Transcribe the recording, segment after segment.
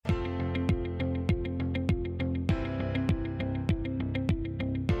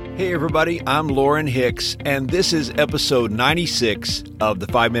Hey everybody, I'm Lauren Hicks, and this is episode 96 of the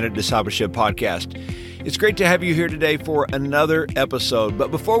 5-Minute Discipleship Podcast. It's great to have you here today for another episode,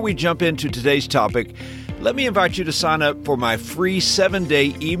 but before we jump into today's topic, let me invite you to sign up for my free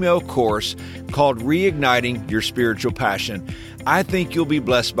 7-day email course called Reigniting Your Spiritual Passion. I think you'll be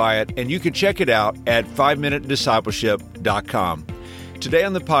blessed by it, and you can check it out at 5minutediscipleship.com. Today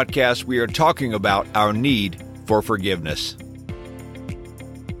on the podcast, we are talking about our need for forgiveness.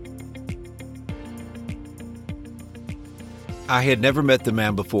 I had never met the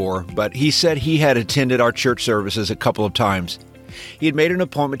man before, but he said he had attended our church services a couple of times. He had made an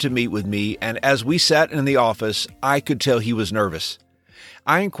appointment to meet with me, and as we sat in the office, I could tell he was nervous.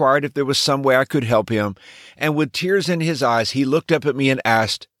 I inquired if there was some way I could help him, and with tears in his eyes, he looked up at me and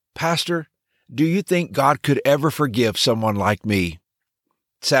asked, "Pastor, do you think God could ever forgive someone like me?"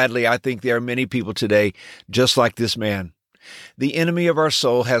 Sadly, I think there are many people today just like this man. The enemy of our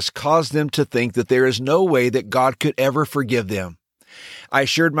soul has caused them to think that there is no way that God could ever forgive them. I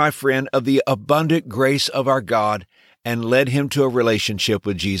assured my friend of the abundant grace of our God and led him to a relationship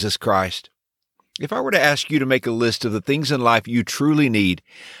with Jesus Christ. If I were to ask you to make a list of the things in life you truly need,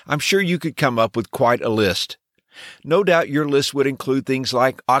 I'm sure you could come up with quite a list. No doubt your list would include things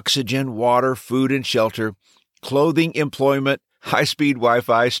like oxygen, water, food and shelter, clothing, employment, high-speed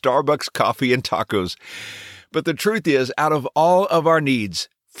Wi-Fi, Starbucks coffee, and tacos. But the truth is, out of all of our needs,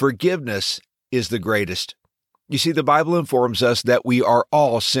 forgiveness is the greatest. You see, the Bible informs us that we are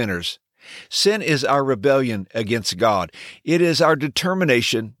all sinners. Sin is our rebellion against God. It is our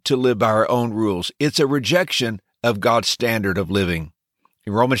determination to live by our own rules. It's a rejection of God's standard of living.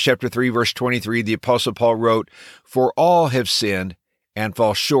 In Romans chapter 3, verse 23, the Apostle Paul wrote, "For all have sinned and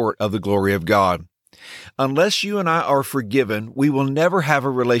fall short of the glory of God." Unless you and I are forgiven, we will never have a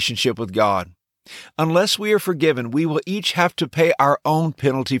relationship with God. Unless we are forgiven, we will each have to pay our own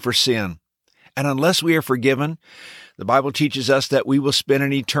penalty for sin. And unless we are forgiven, the Bible teaches us that we will spend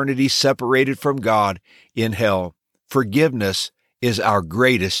an eternity separated from God in hell. Forgiveness is our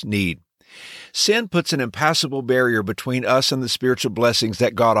greatest need. Sin puts an impassable barrier between us and the spiritual blessings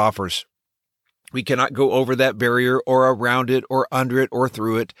that God offers. We cannot go over that barrier or around it or under it or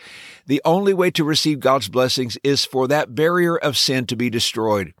through it. The only way to receive God's blessings is for that barrier of sin to be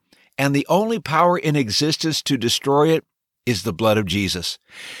destroyed. And the only power in existence to destroy it is the blood of Jesus.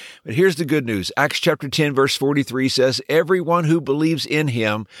 But here's the good news. Acts chapter 10, verse 43 says, "Everyone who believes in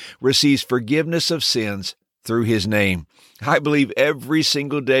him receives forgiveness of sins through his name." I believe every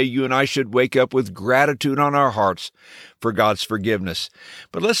single day you and I should wake up with gratitude on our hearts for God's forgiveness.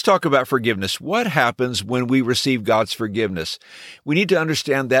 But let's talk about forgiveness. What happens when we receive God's forgiveness? We need to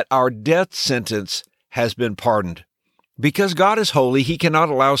understand that our death sentence has been pardoned. Because God is holy, He cannot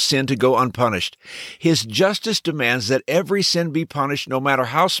allow sin to go unpunished. His justice demands that every sin be punished, no matter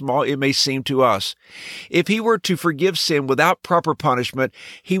how small it may seem to us. If He were to forgive sin without proper punishment,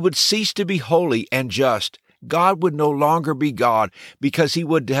 He would cease to be holy and just. God would no longer be God because He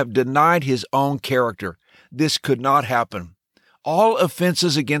would have denied His own character. This could not happen. All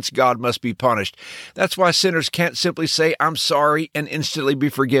offenses against God must be punished. That's why sinners can't simply say, "I'm sorry," and instantly be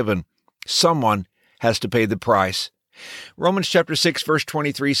forgiven. Someone has to pay the price. Romans chapter 6, verse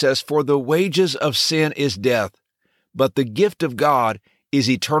 23 says, "For the wages of sin is death, but the gift of God is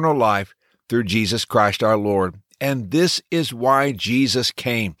eternal life through Jesus Christ our Lord." And this is why Jesus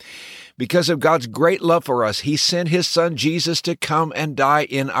came. Because of God's great love for us, He sent His Son Jesus to come and die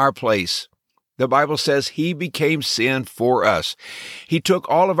in our place. The Bible says He became sin for us. He took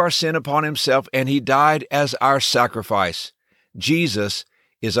all of our sin upon Himself, and He died as our sacrifice. Jesus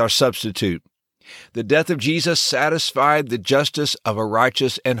is our substitute. The death of Jesus satisfied the justice of a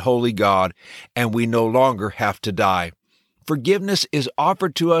righteous and holy God, and we no longer have to die. Forgiveness is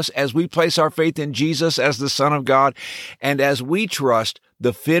offered to us as we place our faith in Jesus as the Son of God, and as we trust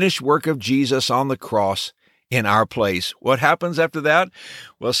the finished work of Jesus on the cross in our place. What happens after that?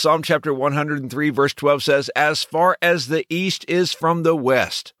 Well, Psalm chapter 103, verse 12 says, "As far as the east is from the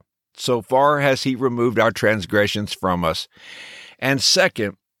west, so far has He removed our transgressions from us." And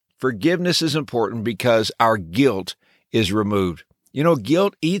second, forgiveness is important because our guilt is removed. You know,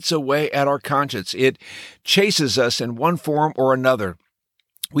 guilt eats away at our conscience. It chases us in one form or another.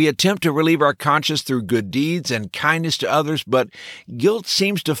 We attempt to relieve our conscience through good deeds and kindness to others, but guilt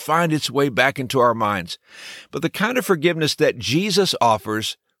seems to find its way back into our minds. But the kind of forgiveness that Jesus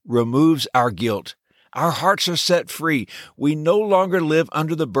offers removes our guilt. Our hearts are set free. We no longer live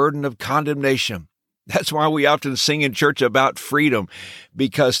under the burden of condemnation. That's why we often sing in church about freedom,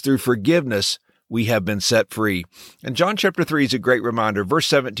 because through forgiveness, we have been set free. And John chapter 3 is a great reminder. Verse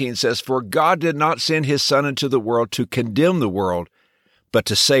 17 says, "For God did not send His Son into the world to condemn the world, but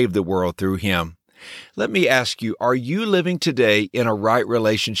to save the world through him. Let me ask you, are you living today in a right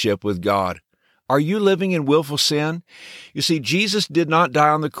relationship with God? Are you living in willful sin? You see, Jesus did not die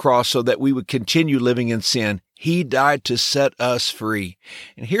on the cross so that we would continue living in sin. He died to set us free.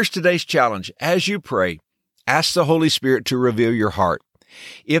 And here's today's challenge. As you pray, ask the Holy Spirit to reveal your heart.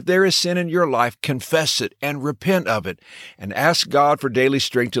 If there is sin in your life, confess it and repent of it, and ask God for daily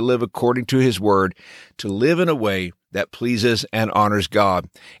strength to live according to his word, to live in a way that pleases and honors God.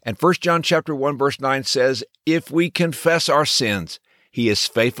 And 1 John chapter 1 verse 9 says, if we confess our sins, he is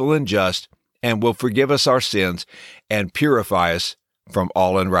faithful and just and will forgive us our sins and purify us from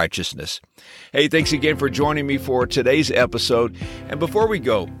all unrighteousness. Hey, thanks again for joining me for today's episode. And before we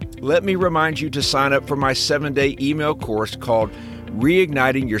go, let me remind you to sign up for my 7-day email course called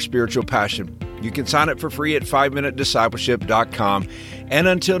Reigniting Your Spiritual Passion. You can sign up for free at 5minutediscipleship.com. And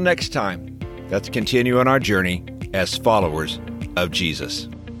until next time, let's continue on our journey as followers of Jesus.